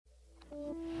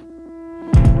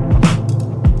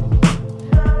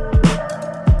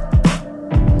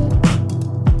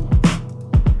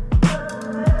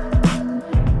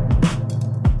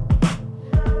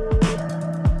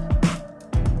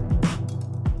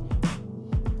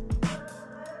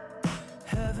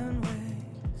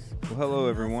Hello,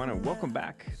 everyone, and welcome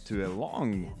back to a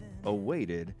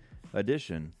long-awaited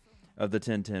edition of the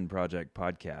 1010 Project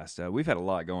podcast. We've had a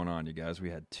lot going on, you guys.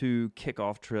 We had 2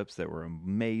 kickoff trips that were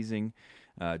amazing.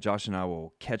 Josh and I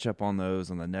will catch up on those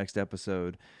on the next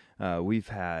episode. We've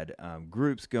had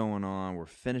groups going on. We're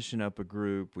finishing up a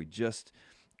group. We just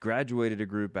graduated a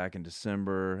group back in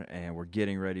December, and we're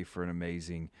getting ready for an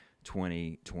amazing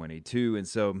 2022. And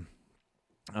so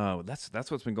that's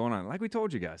what's been going on. Like we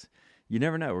told you guys, you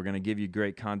never know. We're going to give you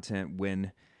great content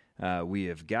when we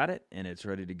have got it and it's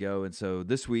ready to go. And so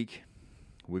this week,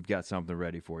 we've got something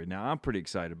ready for you. Now, I'm pretty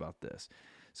excited about this.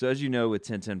 So as you know, with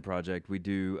 1010 Project, we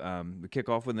kick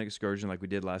off with an excursion like we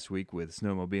did last week with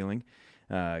snowmobiling.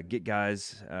 Get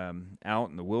guys out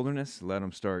in the wilderness, let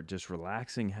them start just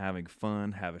relaxing, having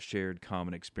fun, have a shared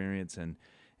common experience, and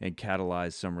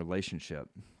catalyze some relationship.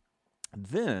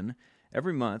 Then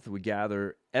every month, we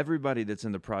gather everybody that's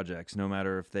in the projects, no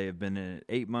matter if they have been in it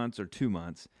 8 months or 2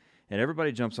 months, and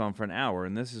everybody jumps on for an hour.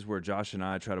 And this is where Josh and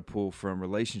I try to pull from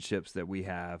relationships that we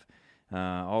have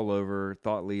all over,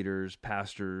 thought leaders,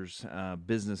 pastors,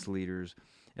 business leaders,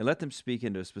 and let them speak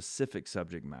into a specific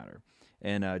subject matter.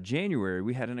 And January,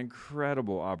 we had an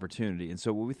incredible opportunity. And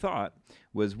so what we thought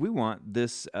was we want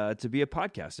this to be a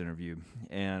podcast interview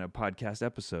and a podcast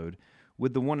episode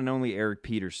with the one and only Eric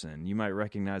Peterson. You might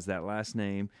recognize that last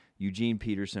name, Eugene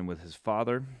Peterson, with his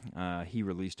father. He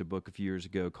released a book a few years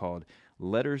ago called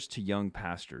Letters to Young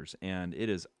Pastors, and it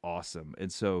is awesome.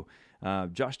 And so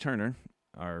Josh Turner,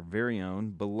 our very own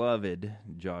beloved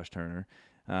Josh Turner,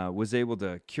 was able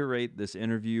to curate this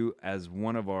interview as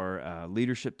one of our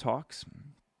leadership talks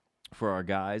for our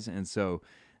guys. And so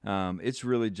it's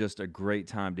really just a great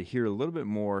time to hear a little bit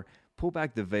more, pull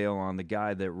back the veil on the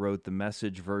guy that wrote the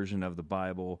Message version of the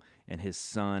Bible and his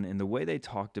son, and the way they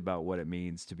talked about what it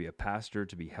means to be a pastor,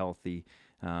 to be healthy,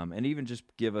 and even just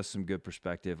give us some good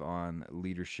perspective on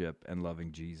leadership and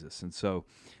loving Jesus. And so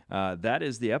that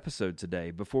is the episode today.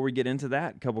 Before we get into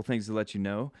that, a couple things to let you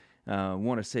know. I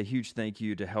want to say a huge thank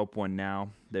you to Help One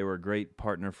Now. They were a great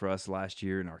partner for us last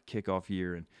year in our kickoff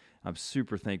year, and I'm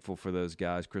super thankful for those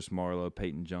guys, Chris Marlowe,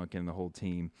 Peyton Junkin, the whole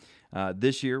team.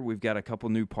 This year, we've got a couple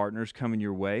new partners coming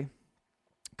your way.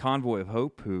 Convoy of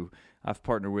Hope, who I've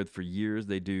partnered with for years.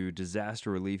 They do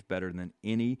disaster relief better than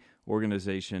any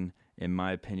organization, in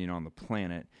my opinion, on the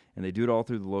planet, and they do it all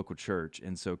through the local church.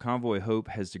 And so Convoy of Hope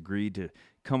has agreed to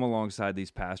come alongside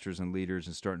these pastors and leaders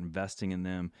and start investing in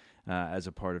them as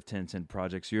a part of 1010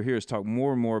 Project. So you'll hear us talk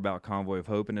more and more about Convoy of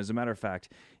Hope. And as a matter of fact,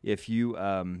 if you,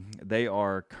 they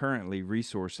are currently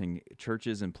resourcing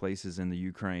churches and places in the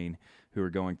Ukraine who are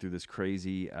going through this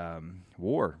crazy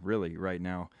war, really, right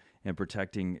now, and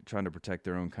trying to protect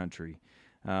their own country.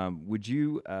 Would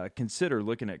you consider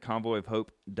looking at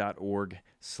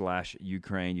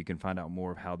convoyofhope.org/Ukraine? You can find out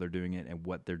more of how they're doing it and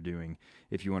what they're doing.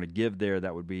 If you want to give there,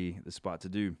 that would be the spot to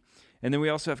do. And then we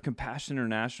also have Compassion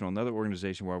International, another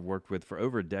organization where I've worked with for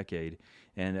over a decade,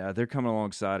 and they're coming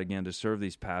alongside again to serve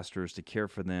these pastors, to care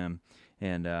for them,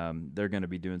 and they're going to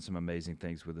be doing some amazing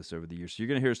things with us over the years. So you're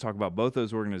going to hear us talk about both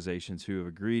those organizations who have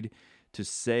agreed to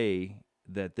say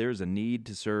that there's a need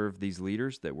to serve these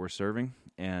leaders that we're serving,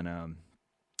 and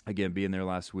again, being there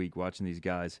last week, watching these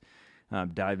guys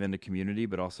dive into community,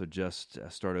 but also just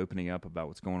start opening up about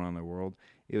what's going on in the world,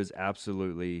 it was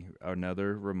absolutely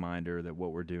another reminder that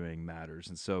what we're doing matters.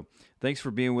 And so thanks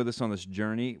for being with us on this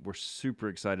journey. We're super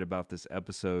excited about this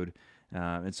episode.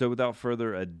 And so without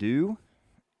further ado,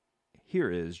 here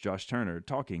is Josh Turner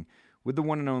talking with the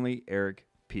one and only Eric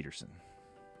Peterson.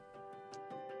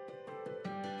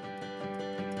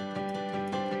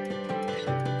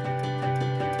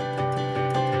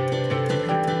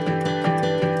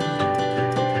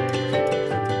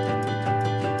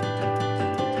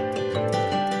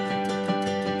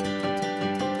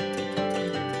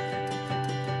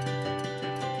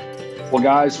 Well,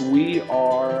 guys, we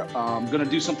are going to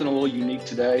do something a little unique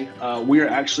today. We are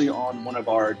actually on one of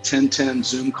our 1010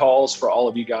 Zoom calls for all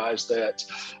of you guys that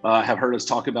have heard us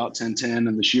talk about 1010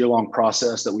 and this year-long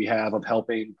process that we have of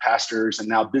helping pastors and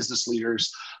now business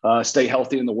leaders stay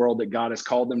healthy in the world that God has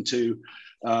called them to.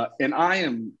 And I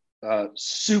am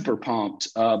super pumped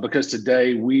because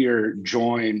today we are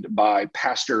joined by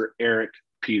Pastor Eric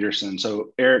Peterson.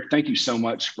 So, Eric, thank you so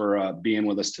much for being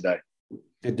with us today.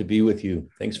 Good to be with you.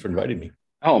 Thanks for inviting me.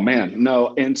 Oh, man,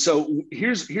 no. And so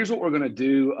here's what we're going to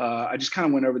do. I just kind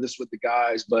of went over this with the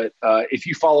guys, but if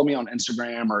you follow me on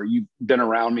Instagram or you've been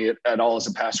around me at all as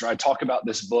a pastor, I talk about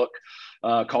this book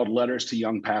called Letters to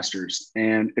Young Pastors.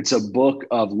 And it's a book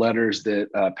of letters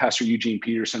that Pastor Eugene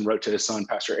Peterson wrote to his son,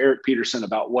 Pastor Eric Peterson,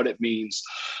 about what it means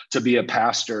to be a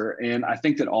pastor. And I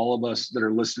think that all of us that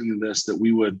are listening to this, that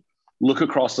we would look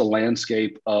across the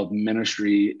landscape of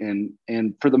ministry,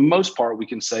 and for the most part, we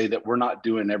can say that we're not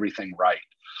doing everything right.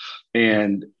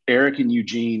 And Eric and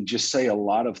Eugene just say a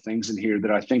lot of things in here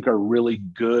that I think are really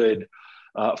good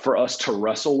for us to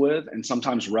wrestle with. And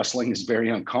sometimes wrestling is very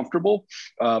uncomfortable,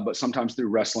 but sometimes through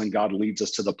wrestling, God leads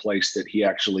us to the place that he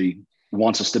actually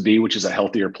wants us to be, which is a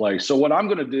healthier place. So what I'm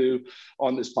going to do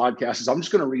on this podcast is I'm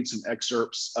just going to read some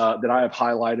excerpts that I have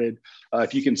highlighted.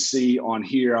 If you can see on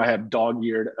here, I have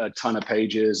dog-eared a ton of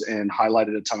pages and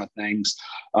highlighted a ton of things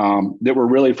that were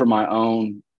really for my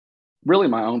own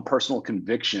personal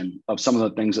conviction of some of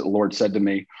the things that the Lord said to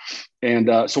me.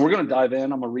 And so we're going to dive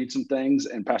in. I'm going to read some things.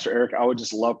 And Pastor Eric, I would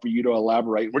just love for you to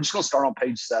elaborate. We're just going to start on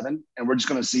page 7, and we're just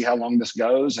going to see how long this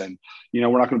goes. And,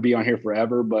 we're not going to be on here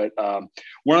forever. But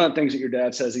one of the things that your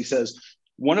dad says, he says,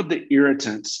 one of the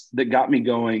irritants that got me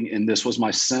going in this was my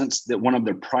sense that one of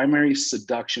the primary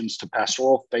seductions to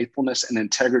pastoral faithfulness and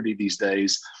integrity these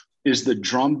days is the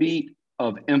drumbeat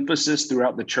of emphasis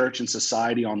throughout the church and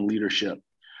society on leadership.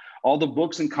 All the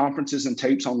books and conferences and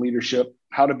tapes on leadership,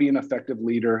 how to be an effective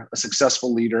leader, a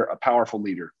successful leader, a powerful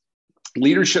leader.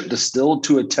 Leadership distilled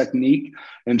to a technique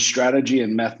and strategy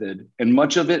and method, and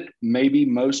much of it may be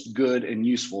most good and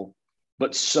useful,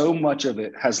 but so much of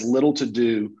it has little to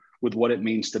do with what it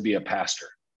means to be a pastor.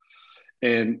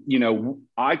 And,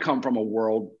 I come from a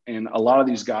world, and a lot of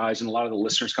these guys and a lot of the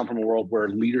listeners come from a world where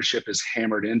leadership is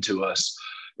hammered into us.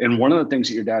 And one of the things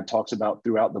that your dad talks about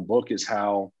throughout the book is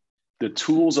how the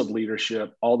tools of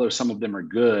leadership, although some of them are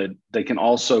good, they can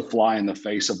also fly in the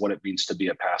face of what it means to be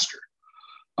a pastor.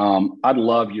 I'd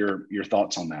love your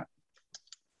thoughts on that.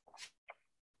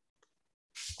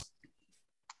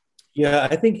 Yeah,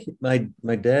 I think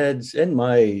my dad's and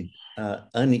my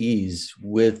unease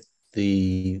with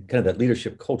the kind of that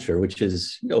leadership culture, which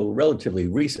is, relatively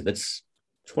recent. That's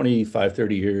 25,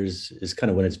 30 years is kind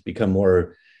of when it's become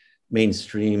more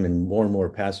mainstream, and more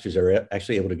pastors are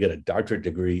actually able to get a doctorate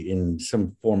degree in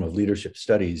some form of leadership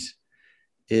studies,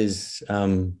 is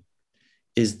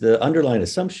the underlying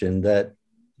assumption that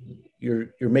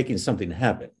you're making something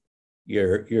happen.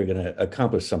 You're going to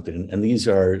accomplish something. And these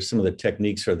are some of the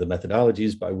techniques or the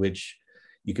methodologies by which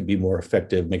you could be more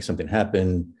effective, make something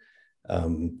happen,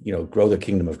 grow the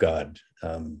kingdom of God.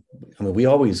 We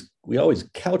always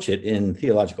couch it in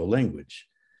theological language.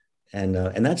 And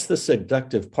that's the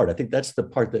seductive part. I think that's the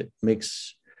part that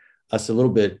makes us a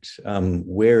little bit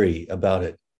wary about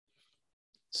it.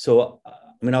 So,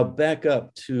 I'll back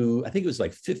up to, I think it was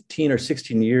like 15 or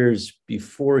 16 years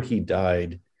before he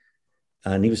died.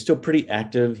 And he was still pretty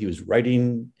active. He was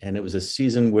writing, and it was a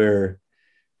season where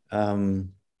the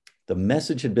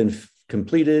message had been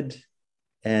completed.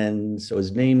 And so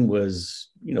his name was,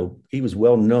 he was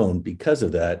well known because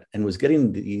of that, and was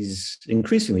getting these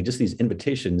increasingly just these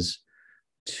invitations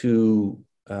to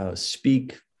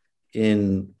speak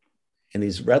in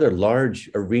these rather large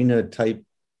arena type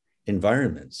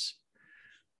environments.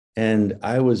 And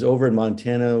I was over in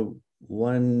Montana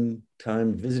one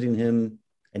time visiting him,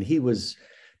 and he was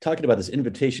talking about this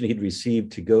invitation he'd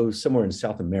received to go somewhere in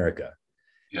South America.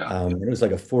 Yeah. And it was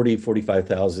like a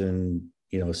 45,000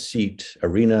 seat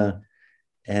arena.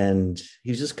 And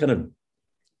he's just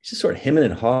sort of hemming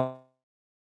and hawing.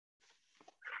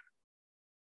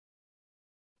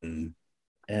 And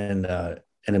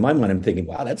in my mind, I'm thinking,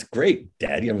 wow, that's great,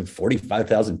 Dad.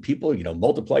 45,000 people,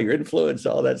 multiply your influence,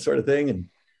 all that sort of thing.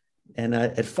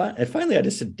 And finally, I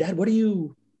just said, Dad,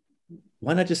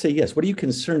 why not just say yes? What are you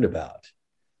concerned about?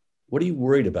 What are you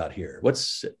worried about here?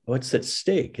 What's at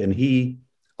stake? And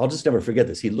I'll just never forget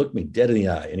this. He looked me dead in the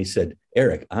eye and he said,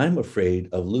 Eric, I'm afraid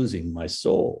of losing my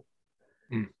soul.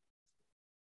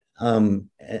 And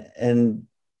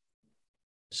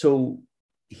so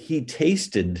he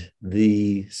tasted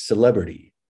the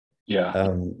celebrity.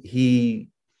 Yeah. He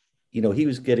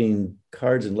was getting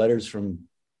cards and letters from,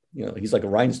 he's like a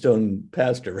rhinestone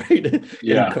pastor, right?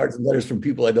 Getting cards and letters from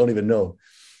people I don't even know.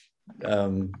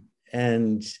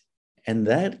 And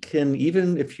that can,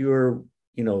 even if you're,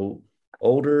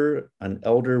 an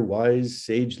elder, wise,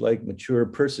 sage-like, mature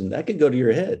person, that can go to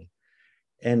your head.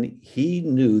 And he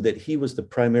knew that he was the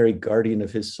primary guardian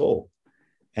of his soul,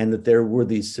 and that there were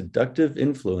these seductive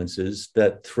influences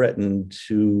that threatened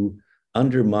to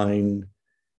undermine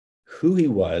who he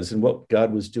was and what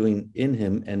God was doing in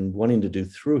him and wanting to do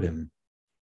through him.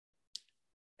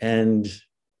 And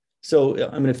so,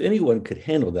 if anyone could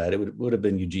handle that, it would have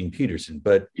been Eugene Peterson.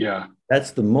 But that's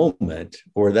the moment,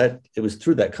 or that it was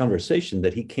through that conversation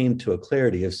that he came to a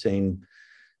clarity of saying,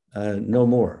 no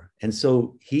more. And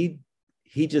so he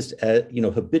just,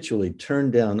 habitually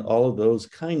turned down all of those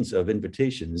kinds of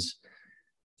invitations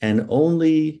and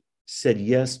only said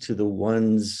yes to the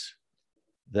ones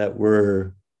that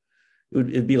were,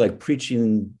 it'd be like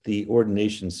preaching the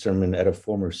ordination sermon at a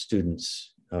former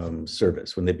student's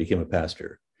service when they became a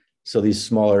pastor. So these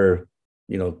smaller,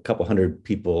 couple hundred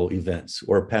people events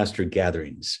or pastor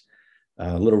gatherings,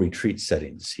 little retreat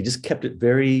settings. He just kept it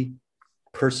very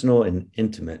personal and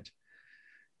intimate.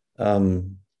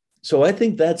 So I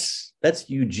think that's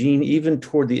Eugene, even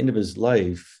toward the end of his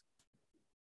life,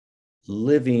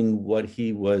 living what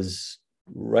he was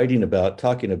writing about,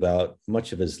 talking about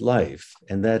much of his life,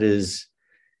 and that is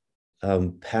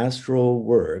pastoral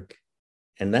work.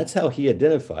 And that's how he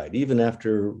identified, even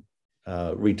after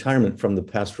retirement from the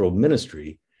pastoral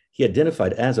ministry, he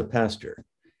identified as a pastor.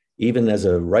 Even as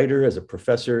a writer, as a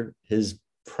professor, his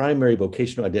primary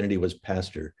vocational identity was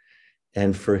pastor.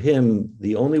 And for him,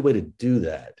 the only way to do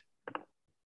that,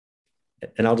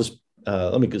 and I'll just,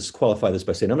 let me just qualify this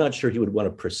by saying, I'm not sure he would want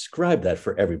to prescribe that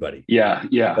for everybody. Yeah.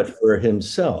 But for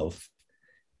himself,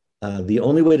 the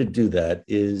only way to do that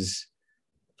is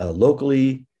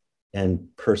locally and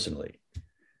personally.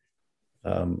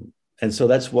 And so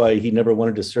that's why he never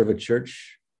wanted to serve a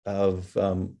church of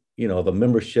a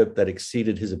membership that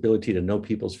exceeded his ability to know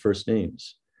people's first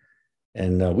names.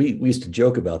 And we used to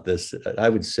joke about this. I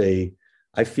would say,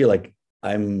 I feel like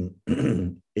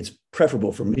it's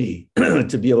preferable for me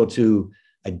to be able to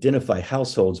identify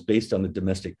households based on the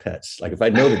domestic pets. Like if I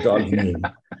know the dog's name,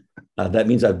 that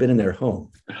means I've been in their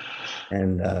home.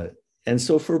 And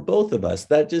so for both of us,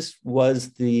 that just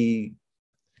was the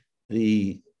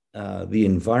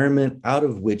environment out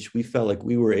of which we felt like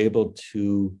we were able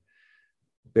to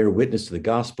bear witness to the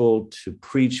gospel, to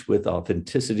preach with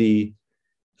authenticity,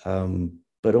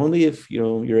 but only if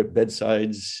you're at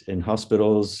bedsides in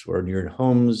hospitals or you're in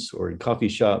homes or in coffee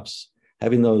shops,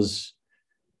 having those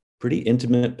pretty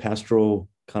intimate pastoral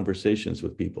conversations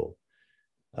with people.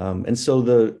 And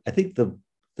so I think the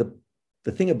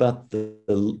thing about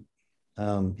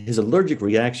his allergic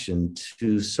reaction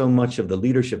to so much of the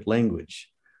leadership language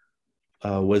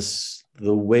was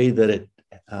the way that it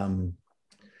kind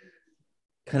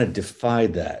of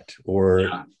defied that,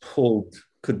 or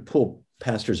could pull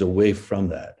pastors away from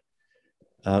that.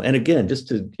 And again, just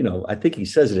to, I think he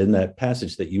says it in that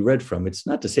passage that you read from. It's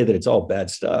not to say that it's all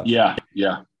bad stuff. Yeah.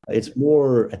 It's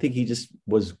more, I think he just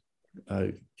was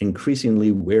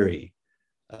increasingly wary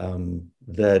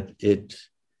that it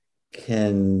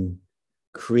can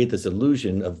create this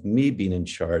illusion of me being in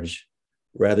charge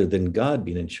rather than God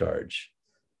being in charge.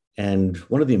 And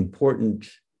one of the important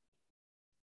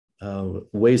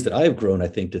ways that I've grown, I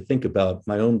think, to think about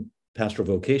my own pastoral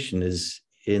vocation is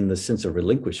in the sense of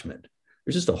relinquishment.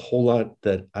 There's just a whole lot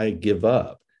that I give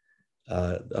up,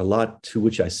 a lot to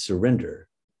which I surrender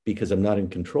because I'm not in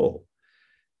control.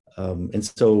 And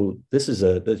so this is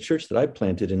the church that I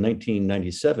planted in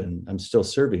 1997. I'm still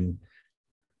serving.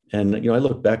 And, I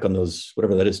look back on those,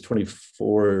 whatever that is,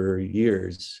 24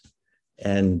 years.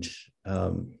 And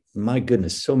my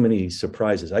goodness, so many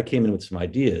surprises. I came in with some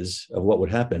ideas of what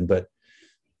would happen, but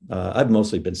I've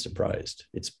mostly been surprised.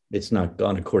 It's not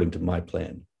gone according to my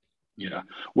plan. Yeah.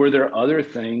 Were there other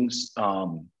things,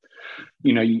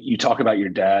 you talk about your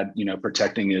dad,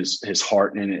 protecting his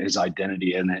heart and his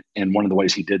identity in it. And one of the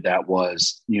ways he did that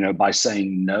was, by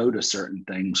saying no to certain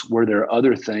things. Were there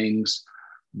other things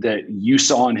that you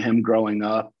saw in him growing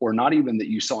up, or not even that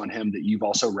you saw in him, that you've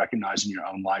also recognized in your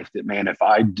own life that, man, if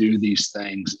I do these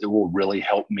things, it will really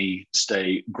help me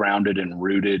stay grounded and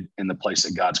rooted in the place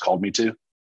that God's called me to?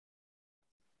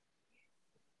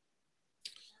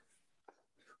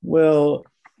 Well,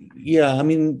 yeah, I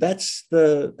mean, that's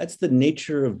the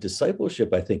nature of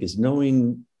discipleship, I think, is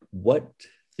knowing what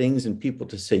things and people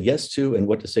to say yes to and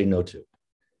what to say no to.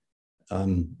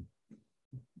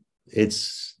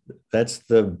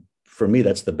 For me,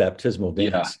 that's the baptismal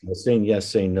dance, saying yes,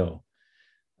 saying no.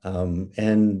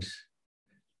 And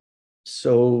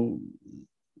so,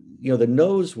 the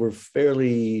no's were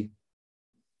fairly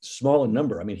small in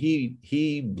number. I mean,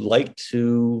 he liked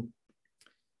to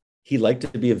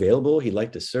be available. He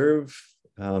liked to serve.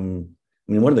 One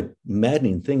of the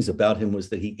maddening things about him was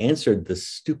that he answered the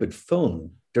stupid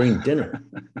phone during dinner,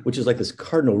 which is like this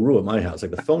cardinal rule at my house.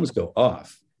 Like the phones go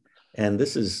off. And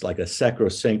this is like a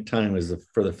sacrosanct time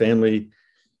for the family.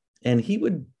 And he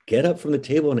would get up from the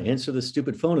table and answer the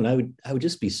stupid phone. And I would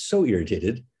just be so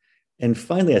irritated. And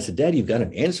finally I said, Dad, you've got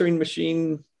an answering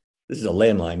machine. This is a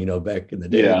landline, back in the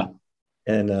day. Yeah.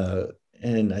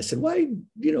 And I said, why,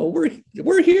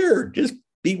 we're here, just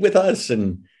be with us.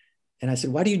 And I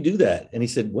said, why do you do that? And he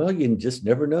said, well, you just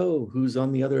never know who's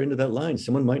on the other end of that line.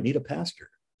 Someone might need a pastor.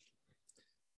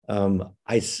 I'm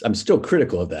still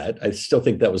critical of that. I still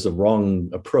think that was the wrong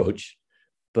approach,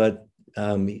 but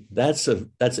that's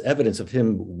evidence of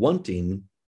him wanting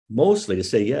mostly to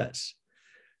say yes.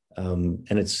 And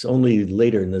it's only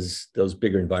later in those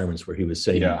bigger environments where he was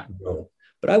saying no.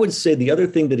 But I would say the other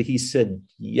thing that he said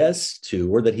yes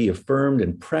to, or that he affirmed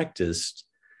and practiced,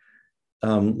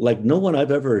 like no one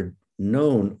I've ever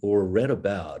known or read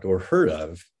about or heard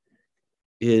of,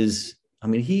 is, I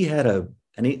mean,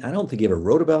 I don't think he ever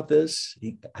wrote about this.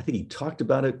 I think he talked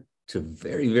about it to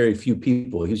very, very few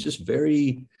people. He was just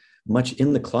very much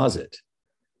in the closet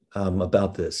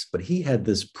about this. But he had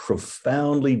this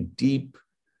profoundly deep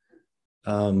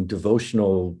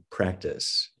devotional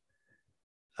practice.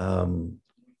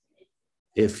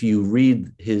 If you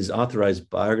read his authorized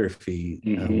biography,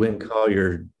 Win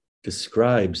Collier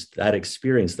describes that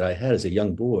experience that I had as a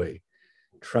young boy,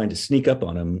 trying to sneak up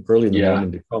on him early in the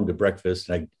morning to call him to breakfast.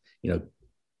 And I,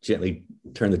 gently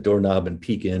turn the doorknob and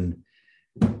peek in,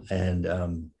 and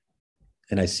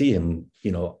I see him,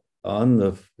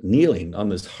 kneeling on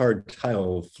this hard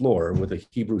tile floor with a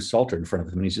Hebrew Psalter in front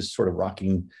of him, and he's just sort of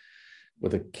rocking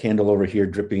with a candle over here,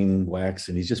 dripping wax,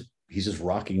 and he's just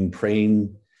rocking,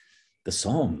 praying the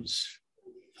Psalms,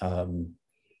 and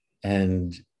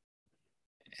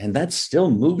that still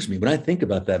moves me when I think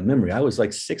about that memory. I was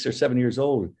like 6 or 7 years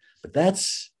old, but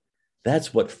that's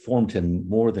what formed him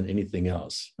more than anything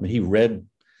else. I mean, he read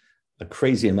a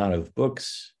crazy amount of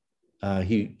books.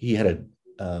 He had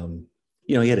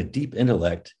a deep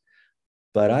intellect,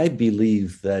 but I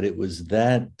believe that it was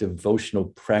that devotional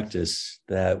practice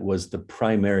that was the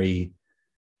primary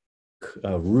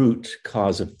root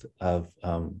cause of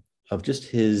just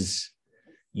his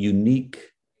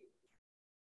unique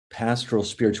pastoral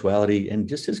spirituality and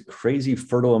just his crazy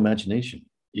fertile imagination.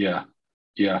 Yeah.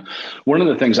 Yeah. One of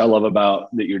the things I love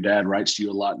about that your dad writes to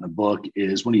you a lot in the book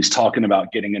is when he's talking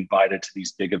about getting invited to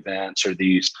these big events or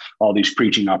all these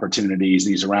preaching opportunities,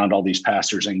 and he's around all these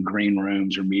pastors in green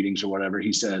rooms or meetings or whatever.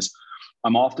 He says,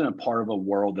 I'm often a part of a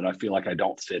world that I feel like I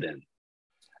don't fit in.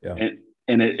 Yeah.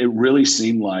 And it really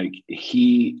seemed like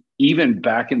he, even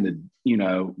back in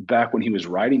back when he was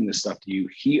writing this stuff to you,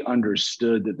 he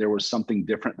understood that there was something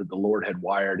different that the Lord had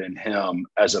wired in him,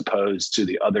 as opposed to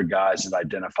the other guys that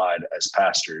identified as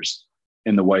pastors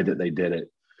in the way that they did it.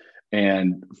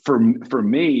 And for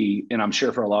me, and I'm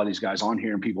sure for a lot of these guys on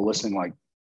here and people listening, like,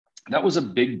 that was a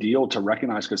big deal to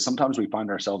recognize, because sometimes we find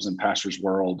ourselves in pastors'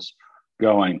 worlds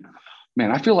going,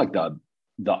 man, I feel like the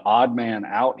odd man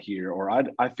out here, or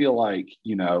I feel like,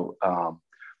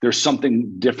 there's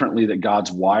something differently that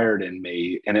God's wired in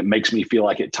me, and it makes me feel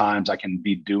like at times I can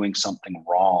be doing something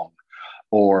wrong,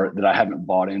 or that I haven't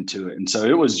bought into it. And so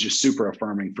it was just super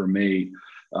affirming for me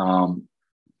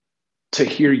to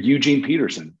hear Eugene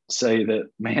Peterson say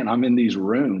that, man, I'm in these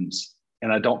rooms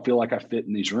and I don't feel like I fit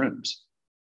in these rooms.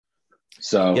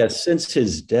 So yeah, since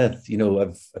his death,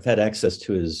 I've had access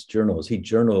to his journals. He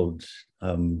journaled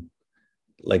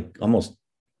like almost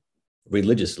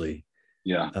religiously.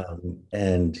 Yeah.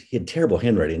 And he had terrible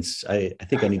handwriting. I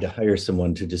think I need to hire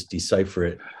someone to just decipher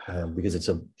it, because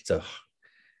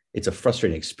it's a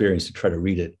frustrating experience to try to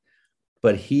read it.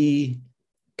 But he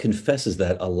confesses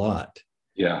that a lot.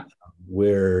 Yeah.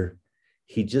 Where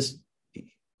he just,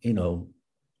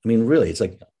 really, it's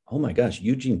like, oh my gosh,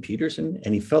 Eugene Peterson.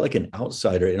 And he felt like an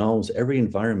outsider in almost every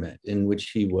environment in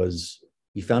which he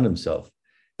found himself.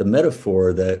 The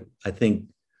metaphor that I think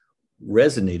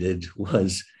resonated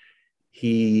was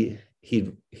he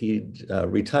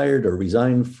retired or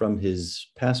resigned from his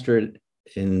pastorate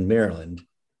in Maryland,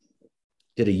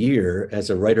 did a year as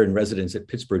a writer in residence at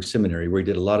Pittsburgh Seminary, where he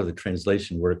did a lot of the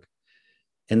translation work.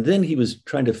 And then he was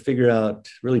trying to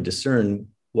really discern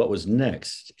what was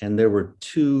next. And there were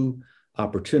two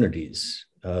opportunities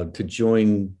to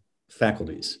join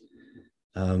faculties.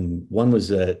 One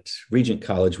was at Regent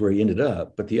College, where he ended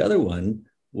up, but the other one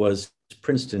was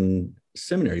Princeton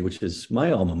Seminary, which is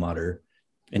my alma mater.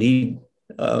 And he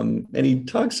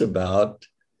talks about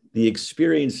the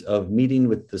experience of meeting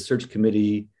with the search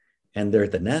committee, and they're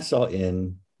at the Nassau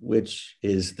Inn, which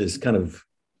is this kind of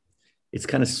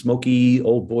smoky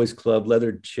old boys club,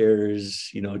 leather chairs,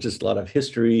 just a lot of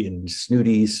history and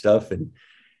snooty stuff. And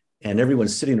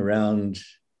everyone's sitting around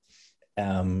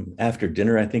after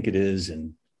dinner, I think it is.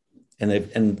 And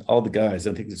all the guys,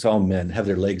 I think it's all men, have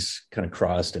their legs kind of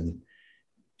crossed.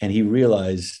 And he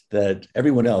realized that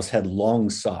everyone else had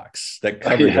long socks that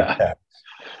covered their calves,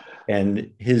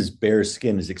 and his bare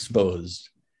skin is exposed.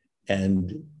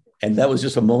 And that was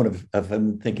just a moment of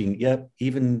him thinking,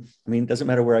 it doesn't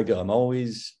matter where I go.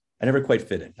 I never quite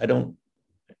fit in.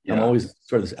 I'm always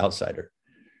sort of this outsider.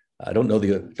 I don't know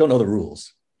the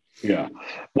rules. Yeah.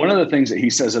 One of the things that he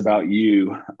says about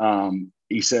you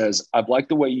He says, I've liked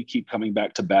the way you keep coming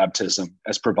back to baptism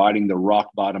as providing the rock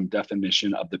bottom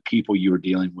definition of the people you are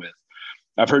dealing with.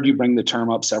 I've heard you bring the term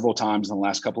up several times in the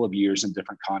last couple of years in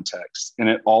different contexts, and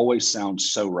it always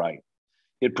sounds so right.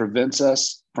 It prevents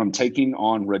us from taking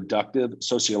on reductive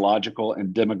sociological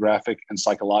and demographic and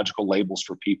psychological labels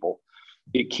for people.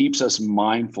 It keeps us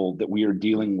mindful that we are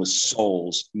dealing with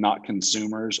souls, not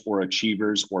consumers or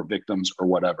achievers or victims or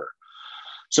whatever.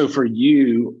 So for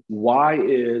you, why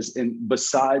is, and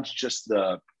besides just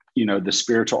the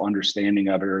spiritual understanding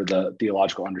of it or the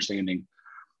theological understanding,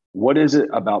 what is it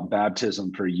about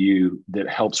baptism for you that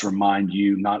helps remind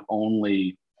you not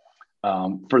only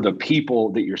for the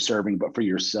people that you're serving, but for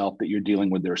yourself, that you're dealing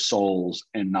with their souls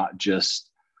and not just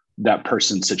that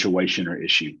person's situation or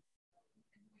issue?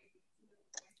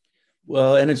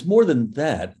 Well, and it's more than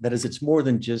that. That is, it's more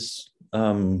than just,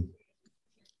 I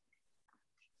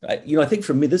think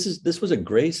for me, this was a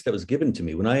grace that was given to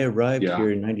me. When I arrived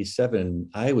here in 97,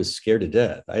 I was scared to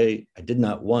death. I did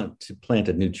not want to plant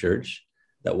a new church.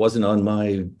 That wasn't on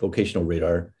my vocational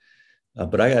radar,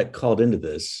 but I got called into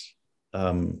this,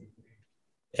 and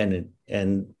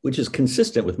which is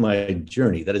consistent with my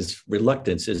journey. That is,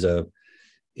 reluctance is a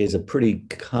pretty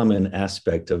common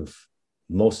aspect of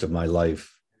most of my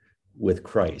life with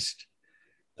Christ.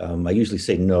 I usually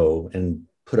say no and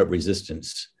put up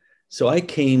resistance. So I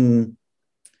came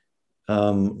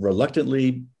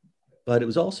reluctantly, but it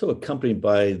was also accompanied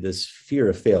by this fear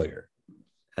of failure.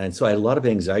 And so I had a lot of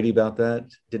anxiety about that,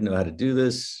 didn't know how to do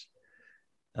this.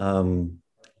 And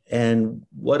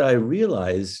what I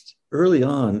realized early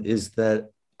on is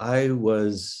that I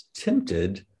was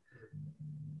tempted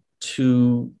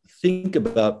to think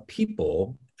about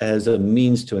people as a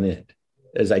means to an end,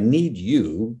 as I need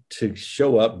you to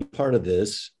show up, be part of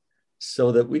this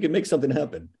so that we can make something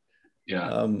happen.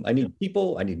 Yeah. I need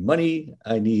people, I need money,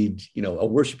 I need, a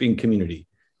worshiping community.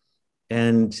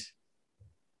 And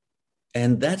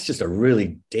that's just a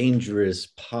really dangerous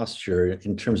posture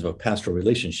in terms of a pastoral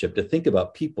relationship, to think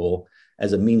about people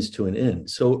as a means to an end.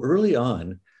 So early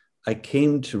on, I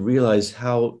came to realize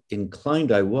how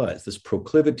inclined I was, this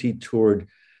proclivity toward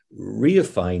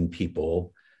reifying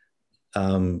people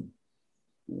for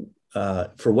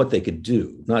what they could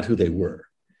do, not who they were.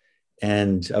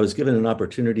 And I was given an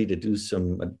opportunity to do just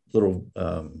a little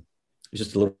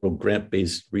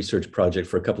grant-based research project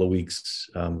for a couple of weeks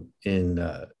at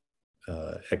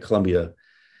Columbia.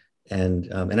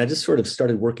 And I just sort of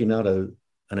started working out an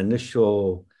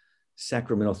initial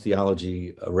sacramental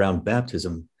theology around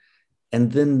baptism.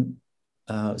 And then,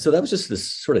 so that was just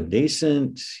this sort of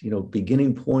nascent,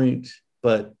 beginning point,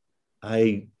 but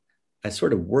I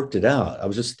sort of worked it out. I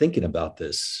was just thinking about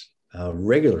this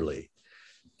regularly.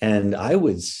 And I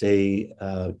would say,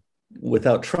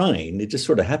 without trying, it just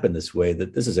sort of happened this way,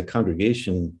 that this is a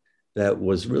congregation that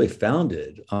was really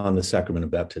founded on the sacrament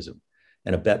of baptism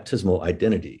and a baptismal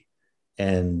identity,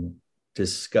 and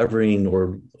discovering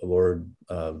or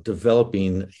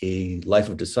developing a life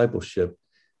of discipleship,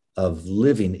 of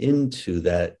living into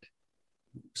that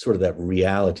sort of that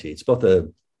reality. It's both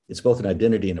an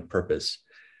identity and a purpose.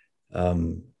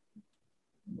 And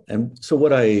so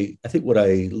what I think what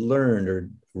I learned or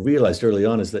realized early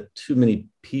on is that too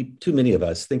many of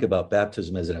us think about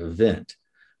baptism as an event,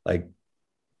 like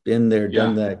been there,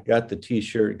 done that, got the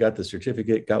t-shirt, got the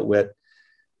certificate, got wet.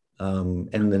 And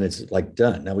then it's like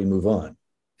done. Now we move on.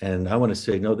 And I want to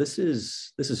say, no, this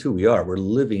is who we are. We're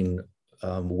living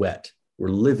wet. We're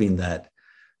living that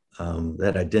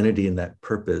identity and that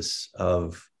purpose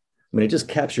of, it just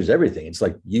captures everything. It's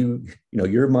like,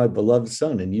 you're my beloved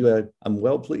son, and I'm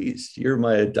well pleased. You're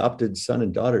my adopted son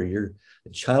and daughter. You're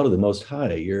a child of the Most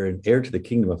High. You're an heir to the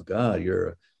kingdom of God.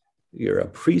 You're a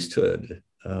priesthood.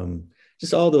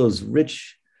 Just all those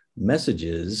rich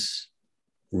messages,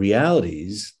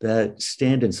 realities that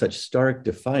stand in such stark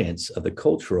defiance of the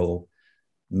cultural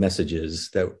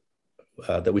messages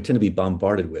that we tend to be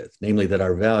bombarded with, namely that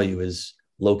our value is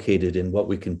located in what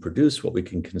we can produce, what we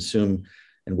can consume,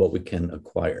 and what we can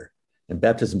acquire. And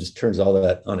baptism just turns all of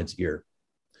that on its ear.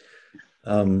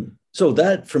 So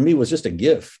that for me was just a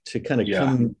gift to kind of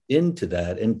come into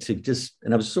that, and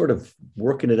I was sort of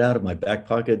working it out of my back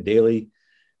pocket daily.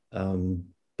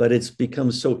 But it's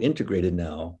become so integrated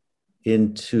now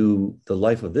into the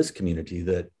life of this community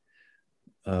that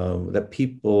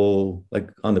people,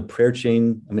 like on the prayer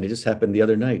chain, it just happened the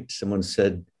other night. Someone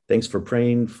said, "Thanks for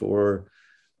praying for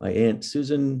my Aunt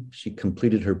Susan. She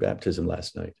completed her baptism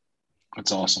last night."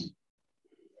 That's awesome.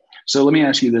 So let me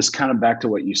ask you this, kind of back to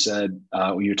what you said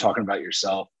when you were talking about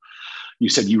yourself. You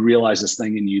said you realized this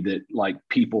thing in you that, like,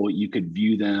 people, you could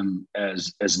view them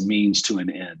as means to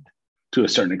an end. to a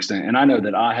certain extent. And I know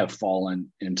that I have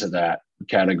fallen into that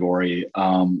category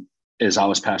as I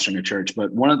was pastoring a church.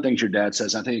 But one of the things your dad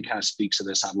says, I think it kind of speaks to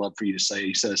this. I'd love for you to say,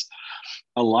 he says,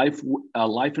 a life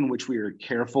in which we are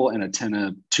careful and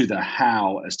attentive to the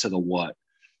how as to the what.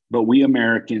 But we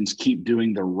Americans keep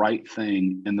doing the right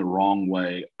thing in the wrong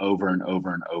way over and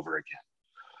over and over again.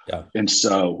 Yeah. And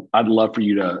so I'd love for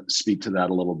you to speak to that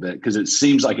a little bit, because it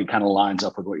seems like it kind of lines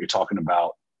up with what you're talking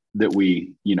about, that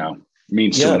we,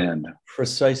 means to an end.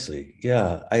 Precisely.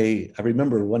 Yeah. I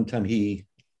remember one time I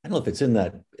don't know if it's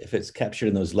if it's captured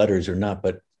in those letters or not,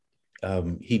 but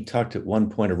he talked at one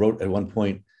point or wrote at one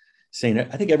point saying,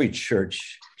 I think every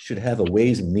church should have a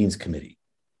ways and means committee.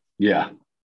 Yeah.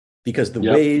 Because the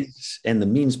ways and the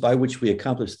means by which we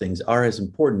accomplish things are as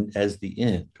important as the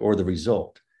end or the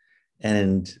result.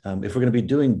 And if we're going to be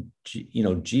doing,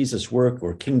 Jesus work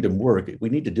or kingdom work, we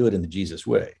need to do it in the Jesus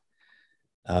way.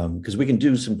 Because we can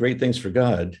do some great things for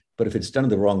God, but if it's done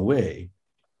the wrong way,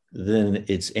 then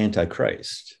it's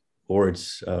antichrist, or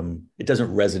it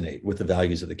doesn't resonate with the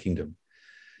values of the kingdom.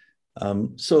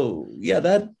 So yeah,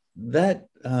 that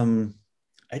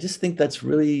I just think that's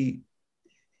really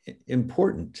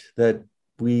important, that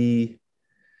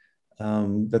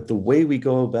that the way we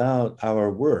go about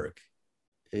our work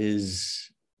has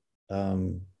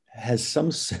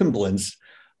some semblance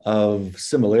of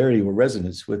similarity or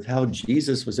resonance with how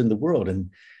Jesus was in the world. And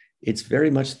it's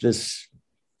very much this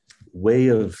way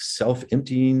of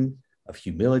self-emptying, of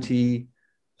humility,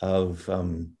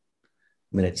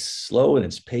 it's slow and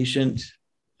it's patient.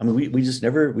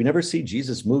 We never see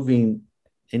Jesus moving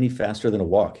any faster than a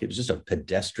walk. It was just a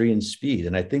pedestrian speed.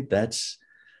 And I think that's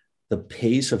the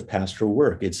pace of pastoral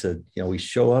work. It's we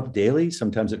show up daily.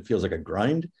 Sometimes it feels like a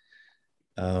grind.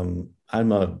 I'm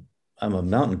a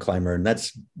mountain climber, and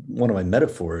that's one of my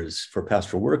metaphors for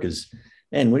pastoral work is,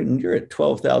 man, when you're at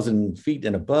 12,000 feet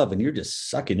and above and you're just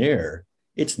sucking air,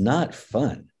 it's not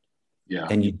fun. Yeah.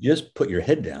 And you just put your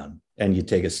head down and you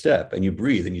take a step and you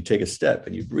breathe and you take a step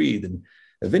and you breathe. And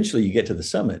eventually you get to the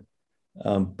summit.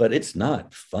 But it's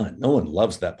not fun. No one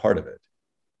loves that part of it.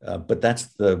 But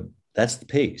that's the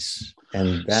pace,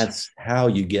 and that's how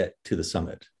you get to the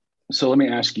summit. So let me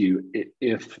ask you,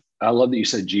 if I love that you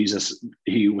said Jesus,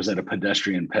 he was at a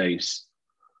pedestrian pace.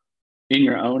 In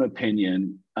your own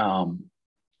opinion,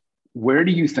 where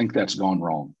do you think that's gone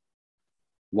wrong?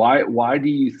 Why do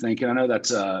you think, and I know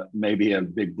that's maybe a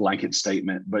big blanket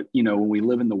statement, but when we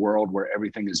live in the world where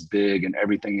everything is big and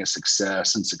everything is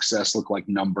success, and success look like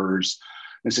numbers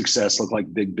and success look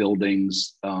like big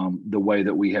buildings, the way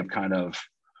that we have kind of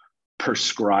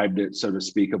prescribed it, so to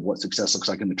speak, of what success looks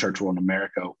like in the church world in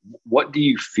America, what do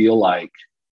you feel like,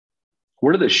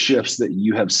 what are the shifts that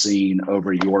you have seen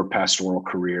over your pastoral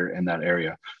career in that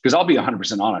area? Because I'll be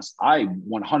 100% honest, I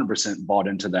 100% bought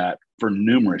into that for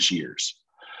numerous years.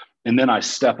 And then I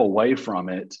step away from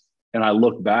it and I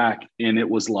look back and it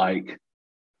was like,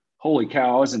 holy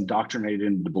cow, I was indoctrinated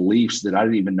into beliefs that I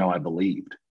didn't even know I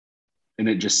believed. And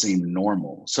it just seemed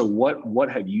normal. So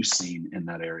what have you seen in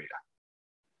that area?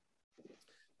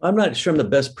 I'm not sure I'm the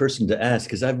best person to ask,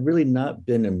 because I've really not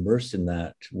been immersed in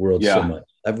that world so much.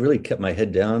 I've really kept my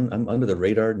head down. I'm under the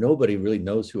radar. Nobody really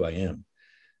knows who I am.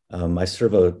 I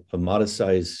serve a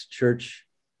modest-sized church.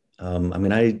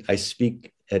 I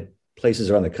speak at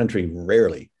places around the country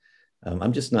rarely.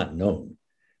 I'm just not known.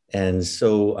 And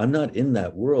so I'm not in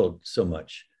that world so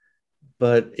much.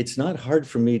 But it's not hard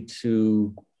for me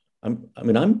to,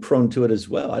 I'm prone to it as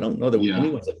well. I don't know that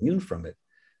anyone's immune from it.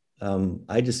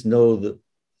 I just know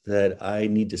that I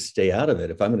need to stay out of it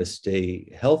if I'm going to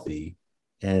stay healthy.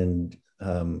 And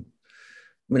I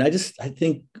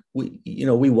think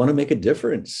we want to make a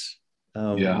difference.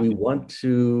 We want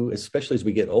to, especially as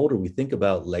we get older, we think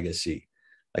about legacy.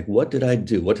 Like, what did I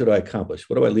do? What did I accomplish?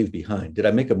 What do I leave behind? Did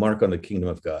I make a mark on the kingdom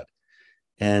of God?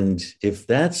 And if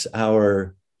that's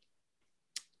our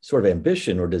sort of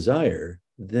ambition or desire,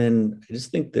 then I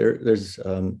just think there's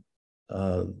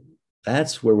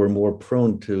that's where we're more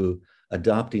prone to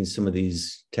adopting some of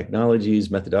these technologies,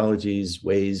 methodologies,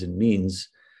 ways, and means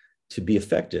to be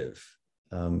effective.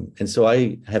 And so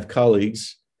I have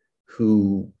colleagues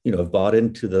who, have bought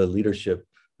into the leadership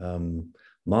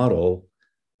model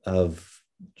of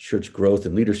church growth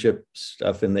and leadership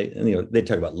stuff, and they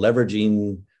talk about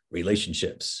leveraging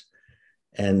relationships,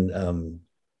 and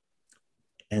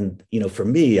for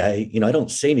me, I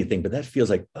don't say anything, but that feels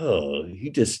like, oh,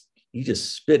 you just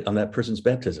spit on that person's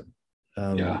baptism.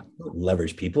 Don't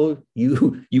leverage people.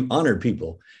 You honor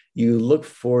people. You look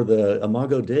for the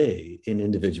imago Dei in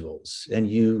individuals, and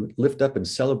you lift up and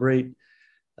celebrate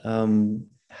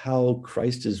how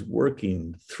Christ is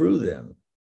working through them.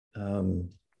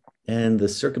 and the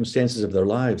circumstances of their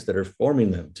lives that are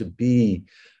forming them to be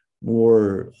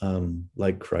more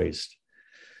like Christ.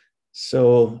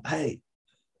 So I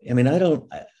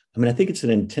think it's an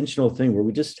intentional thing where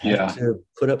we just have to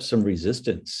put up some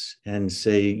resistance and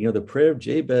say, the prayer of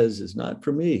Jabez is not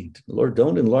for me. Lord,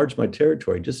 don't enlarge my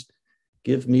territory. Just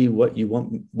give me what you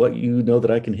want, what you know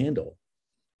that I can handle.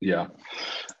 Yeah.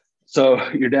 So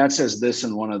your dad says this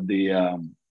in one of the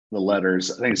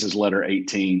letters. I think this is letter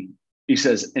 18. He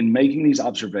says, in making these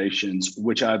observations,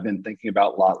 which I've been thinking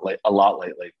about a lot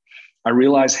lately, I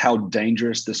realize how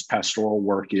dangerous this pastoral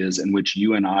work is in which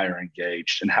you and I are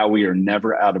engaged, and how we are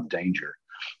never out of danger.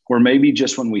 Or maybe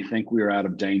just when we think we are out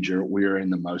of danger, we are in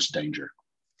the most danger.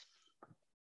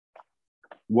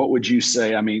 What would you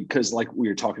say? I mean, because like we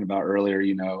were talking about earlier,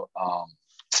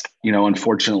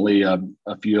 unfortunately, a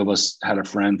few of us had a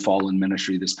friend fall in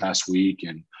ministry this past week.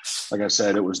 And like I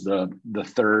said, it was the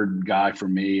third guy for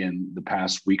me in the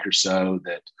past week or so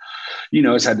that,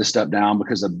 has had to step down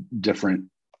because of different,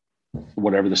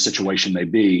 whatever the situation may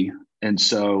be. And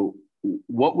so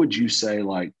what would you say,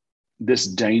 like this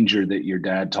danger that your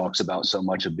dad talks about so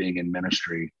much of being in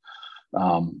ministry,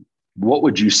 what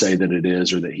would you say that it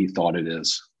is, or that he thought it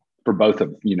is for both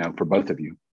of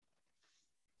you?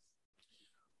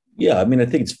 Yeah, I mean, I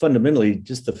think it's fundamentally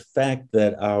just the fact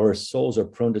that our souls are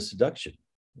prone to seduction.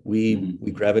 We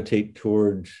gravitate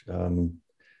toward,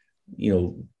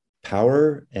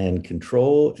 power and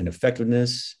control and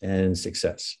effectiveness and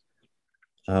success.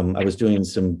 I was doing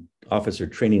some officer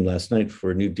training last night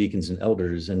for new deacons and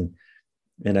elders, and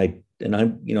I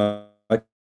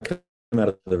come out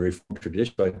of the Reformed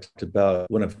tradition. I talked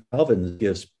about one of Calvin's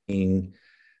gifts being,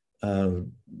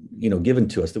 given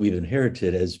to us that we've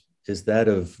inherited is that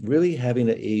of really having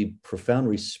a profound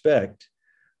respect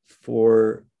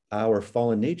for our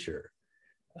fallen nature.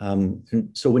 And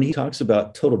so when he talks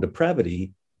about total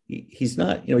depravity, he's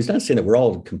not saying that we're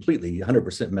all completely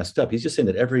 100% messed up. He's just saying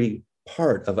that every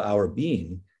part of our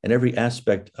being and every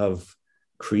aspect of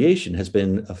creation has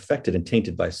been affected and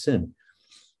tainted by sin.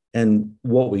 And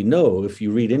what we know, if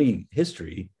you read any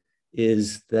history,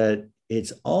 is that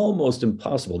it's almost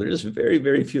impossible. There's very,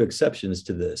 very few exceptions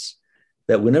to this,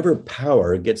 that whenever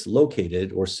power gets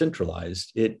located or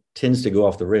centralized, it tends to go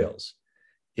off the rails.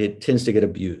 It tends to get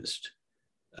abused.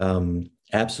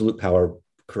 Absolute power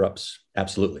corrupts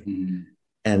absolutely. Mm-hmm.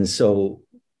 And so,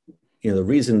 the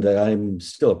reason that I'm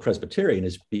still a Presbyterian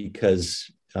is because,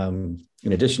 in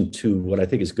addition to what I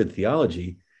think is good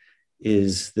theology,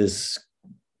 is this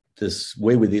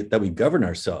way that we govern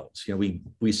ourselves.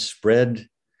 We spread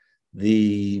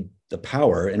the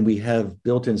power, and we have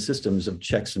built-in systems of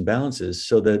checks and balances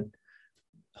so that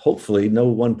hopefully no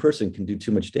one person can do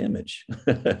too much damage.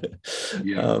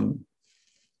 Yeah.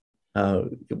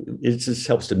 It just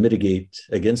helps to mitigate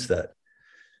against that.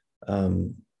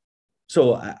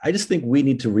 So I just think we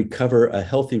need to recover a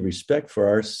healthy respect for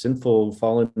our sinful,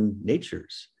 fallen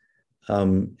natures.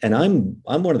 And I'm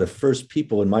one of the first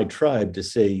people in my tribe to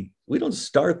say, we don't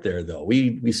start there, though.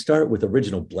 We start with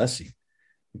original blessing.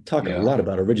 We talk a lot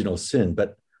about original sin,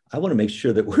 but I want to make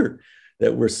sure that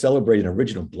we're celebrating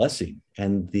original blessing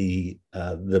and the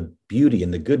beauty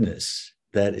and the goodness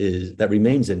that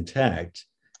remains intact,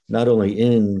 not only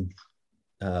in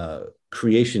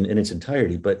creation in its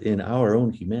entirety, but in our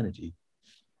own humanity.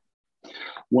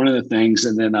 One of the things,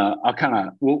 and then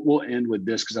we'll end with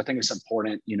this because I think it's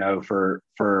important,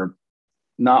 for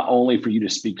not only for you to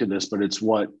speak to this, but it's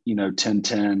what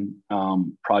 1010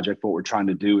 project. What we're trying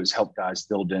to do is help guys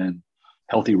build in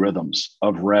healthy rhythms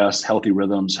of rest, healthy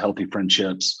rhythms, healthy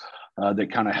friendships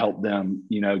that kind of help them,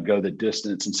 go the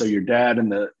distance. And so your dad, in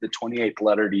the 28th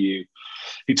letter to you,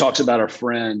 he talks about a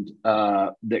friend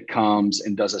that comes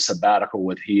and does a sabbatical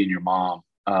with he and your mom.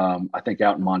 I think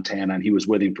out in Montana, and he was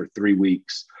with him for 3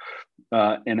 weeks.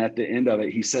 And at the end of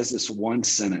it, he says this one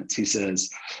sentence. He says,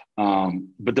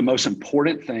 but the most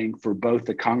important thing for both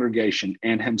the congregation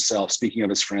and himself, speaking of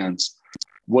his friends,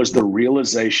 was the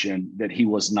realization that he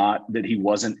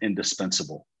wasn't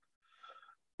indispensable.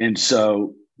 And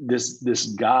so this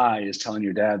guy is telling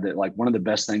your dad that, like, one of the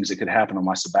best things that could happen on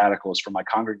my sabbatical is for my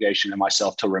congregation and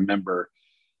myself to remember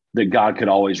that God could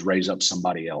always raise up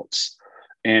somebody else.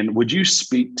 And would you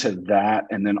speak to that?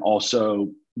 And then also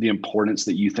the importance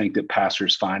that you think that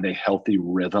pastors find a healthy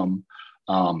rhythm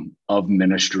of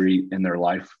ministry in their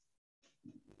life?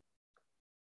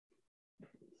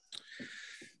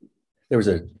 There was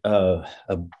a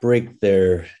break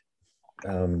there,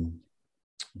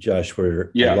 Josh,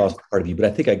 where I lost part of you, but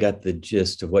I think I got the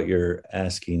gist of what you're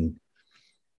asking.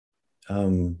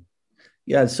 So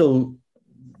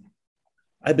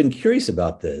I've been curious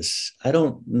about this. I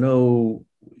don't know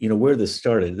where this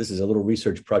started. This is a little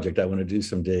research project I want to do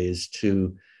someday, is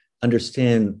to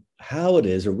understand how it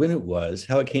is, or when it was,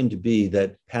 how it came to be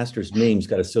that pastors' names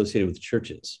got associated with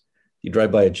churches. You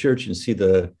drive by a church and see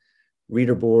the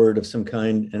reader board of some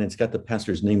kind, and it's got the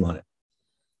pastor's name on it.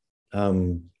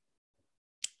 And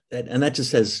that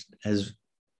just has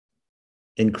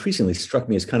increasingly struck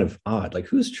me as kind of odd. Like,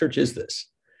 whose church is this?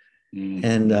 Mm-hmm.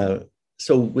 And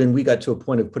so when we got to a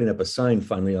point of putting up a sign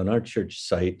finally on our church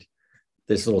site,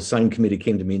 this little sign committee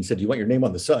came to me and said, "Do you want your name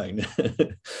on the sign?"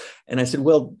 And I said,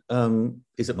 "Well,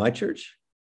 is it my church?"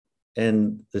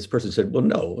 And this person said, "Well,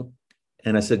 no."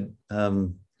 And I said,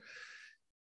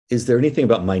 "Is there anything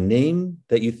about my name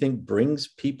that you think brings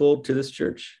people to this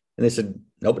church?" And they said,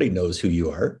 "Nobody knows who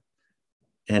you are."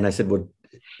 And I said, "Well,"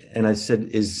 and I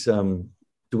said,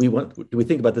 do we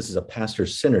think about this as a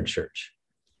pastor-centered church?"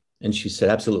 And she said,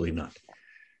 "Absolutely not."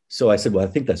 So I said, "Well, I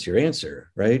think that's your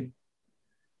answer, right?"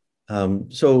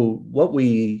 So what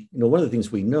one of the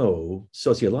things we know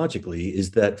sociologically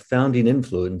is that founding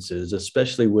influences,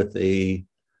 especially with a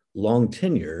long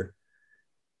tenure,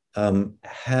 our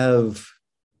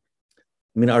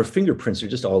fingerprints are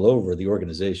just all over the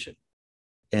organization.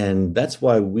 And that's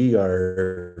why we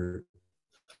are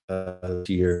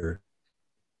here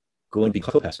going to be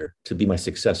co-pastor, to be my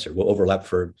successor. We'll overlap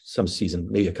for some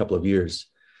season, maybe a couple of years,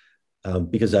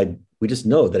 because we just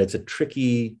know that it's a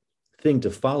tricky thing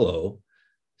to follow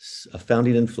a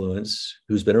founding influence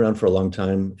who's been around for a long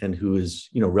time and who is,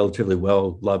 relatively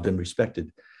well loved and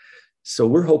respected. So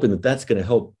we're hoping that that's going to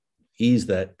help ease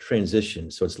that transition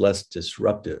so it's less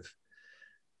disruptive.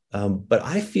 But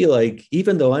I feel like,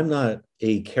 even though I'm not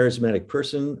a charismatic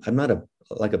person, I'm not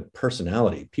like a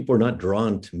personality. People are not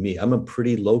drawn to me. I'm a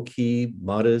pretty low-key,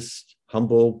 modest,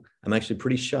 humble, I'm actually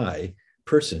pretty shy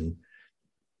person.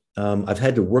 I've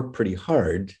had to work pretty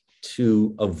hard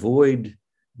to avoid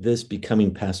this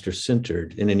becoming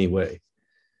pastor-centered in any way.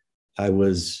 I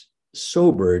was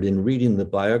sobered in reading the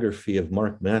biography of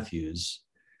Mark Matthews,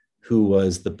 who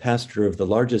was the pastor of the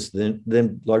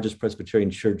then largest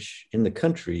Presbyterian church in the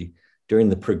country during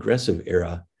the Progressive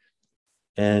era.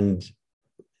 And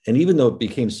even though it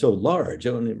became so large,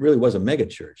 and it really was a mega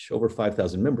church, over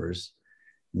 5,000 members,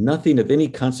 nothing of any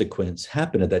consequence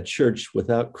happened at that church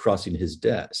without crossing his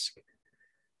desk.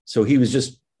 So he was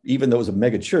just, even though it was a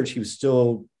mega church, it was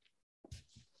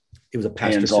a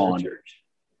pastor-centered church.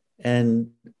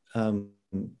 And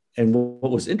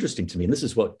what was interesting to me, and this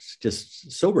is what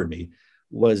just sobered me,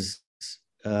 was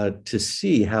to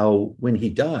see how when he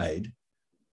died,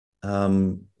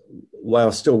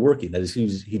 while still working, that is,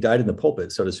 he died in the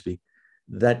pulpit, so to speak,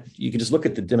 that you can just look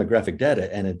at the demographic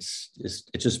data, and it's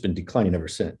just been declining ever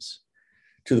since,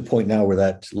 to the point now where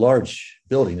that large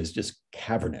building is just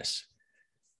cavernous.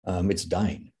 It's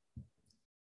dying.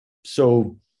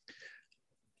 So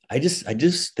I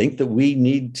just think that we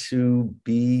need to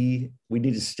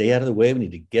stay out of the way. We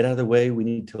need to get out of the way. We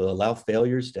need to allow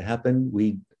failures to happen.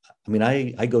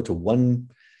 I go to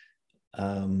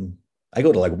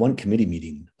like one committee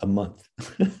meeting a month.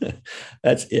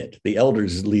 That's it. The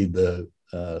elders lead the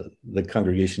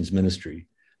congregation's ministry.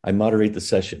 I moderate the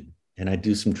session, and I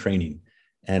do some training,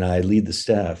 and I lead the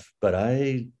staff. But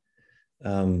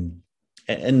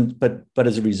but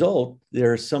as a result,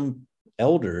 there are some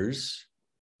elders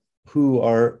who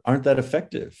aren't that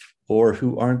effective, or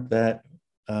who aren't that,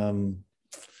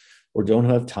 or don't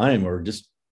have time, or just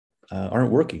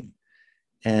aren't working.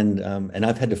 And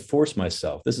I've had to force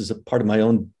myself. This is a part of my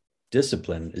own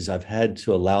discipline, is I've had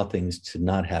to allow things to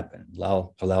not happen,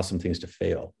 allow some things to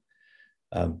fail,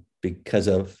 because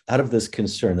out of this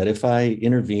concern that if I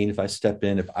intervene, if I step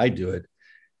in, if I do it,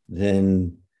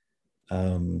 then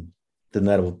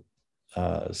that'll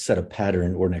set a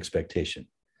pattern or an expectation.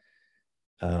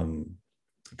 I'm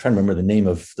trying to remember the name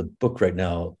of the book right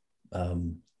now,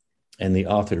 and the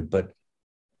author, but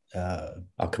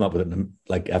I'll come up with it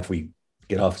like after we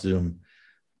get off Zoom.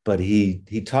 But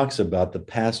he talks about the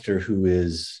pastor who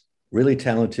is really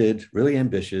talented, really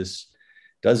ambitious,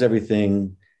 does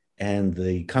everything, and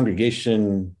the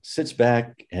congregation sits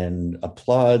back and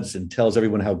applauds and tells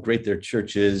everyone how great their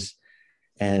church is,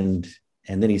 and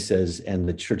then he says, and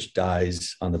the church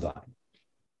dies on the vine.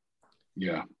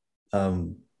 Yeah.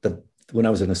 When I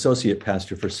was an associate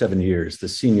pastor for 7 years, the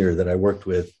senior that I worked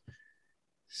with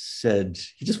said,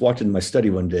 he just walked into my study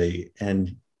one day,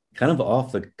 and kind of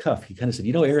off the cuff, he kind of said,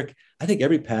 "Eric, I think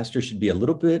every pastor should be a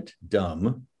little bit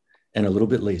dumb and a little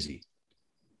bit lazy."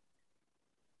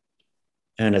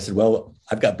 And I said, "Well,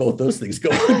 I've got both those things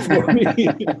going for me."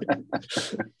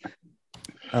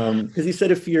 Because he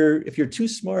said, if you're too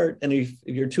smart and if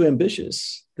you're too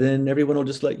ambitious, then everyone will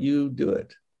just let you do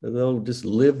it. they'll just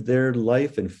live their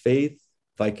life and faith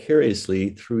vicariously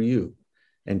through you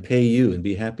and pay you and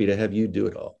be happy to have you do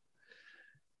it all.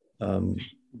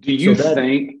 Do you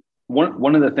think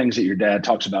one of the things that your dad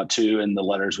talks about too in the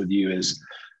letters with you is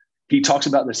he talks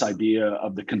about this idea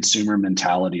of the consumer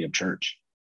mentality of church?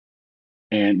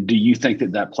 And do you think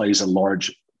that plays a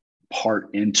large part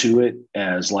into it,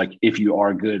 as like, if you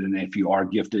are good and if you are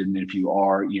gifted and if you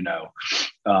are,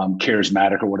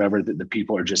 charismatic or whatever, that the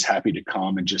people are just happy to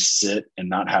come and just sit and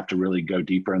not have to really go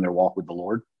deeper in their walk with the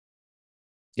Lord?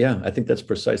 Yeah, I think that's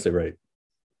precisely right.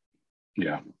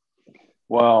 Yeah.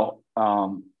 Well,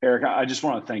 Eric, I just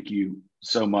want to thank you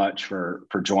so much for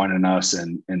joining us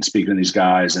and speaking to these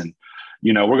guys. And,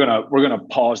 we're going to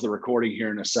pause the recording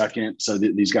here in a second so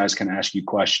that these guys can ask you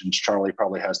questions. Charlie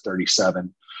probably has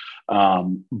 37.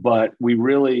 But we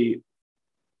really,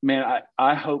 man,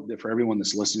 I hope that for everyone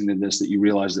that's listening to this, that you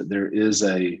realize that there is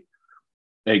a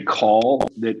call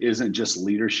that isn't just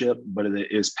leadership, but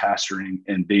it is pastoring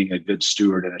and being a good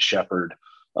steward and a shepherd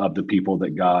of the people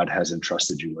that God has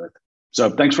entrusted you with.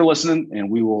 So thanks for listening, and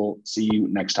we will see you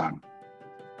next time.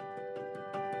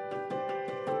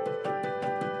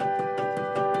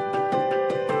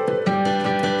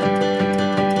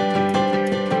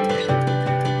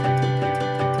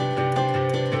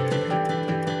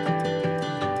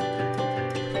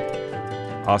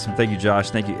 Awesome. Thank you, Josh.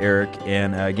 Thank you, Eric.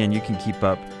 And again, you can keep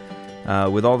up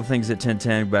with all the things at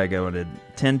 1010 by going to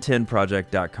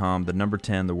 1010project.com, the number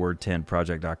 10, the word 10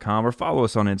 project.com, or follow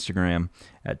us on Instagram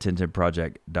at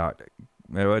 1010project.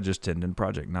 Just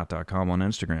 1010project, not .com on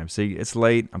Instagram. See, it's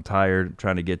late. I'm tired. I'm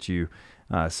trying to get you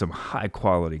some high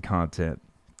quality content.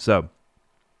 So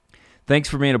thanks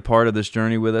for being a part of this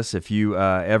journey with us. If you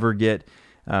ever get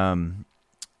the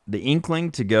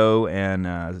inkling to go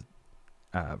and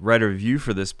write a review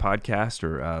for this podcast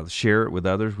or share it with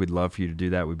others, we'd love for you to do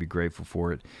that. We'd be grateful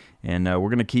for it. And we're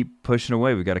going to keep pushing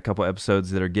away. We've got a couple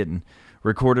episodes that are getting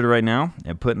recorded right now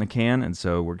and put in the can, and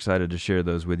so we're excited to share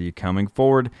those with you coming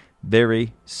forward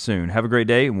very soon. Have a great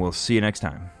day, and we'll see you next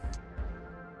time.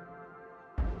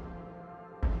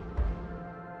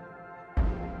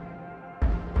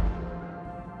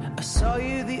 I saw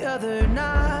you the other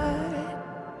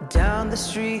night, down the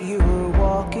street you were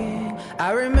walking.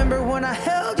 I remember when I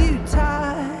held you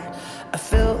tight, I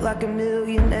felt like a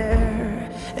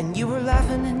millionaire, and you were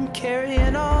laughing and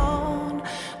carrying on.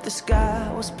 The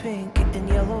sky was pink and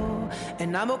yellow,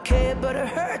 and I'm okay, but it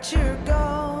hurts you're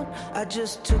gone. I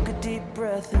just took a deep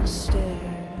breath and stared.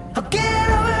 I'll get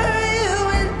over you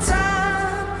in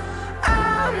time,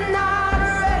 I'm not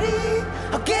ready.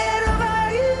 I'll get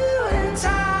over you in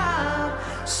time,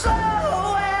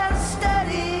 slow and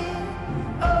steady.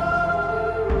 Oh,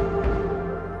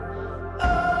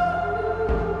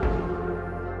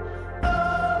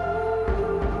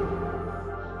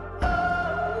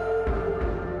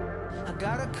 I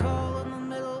got a call in the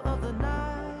middle of the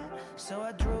night, so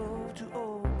I drove to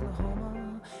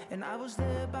Oklahoma, and I was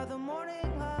there by the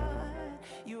morning light.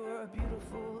 You were a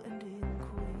beautiful Indian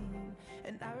queen,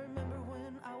 and I remember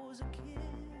when I was a kid,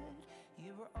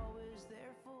 you were always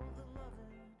there for the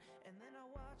loving, and then I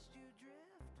watched you drift.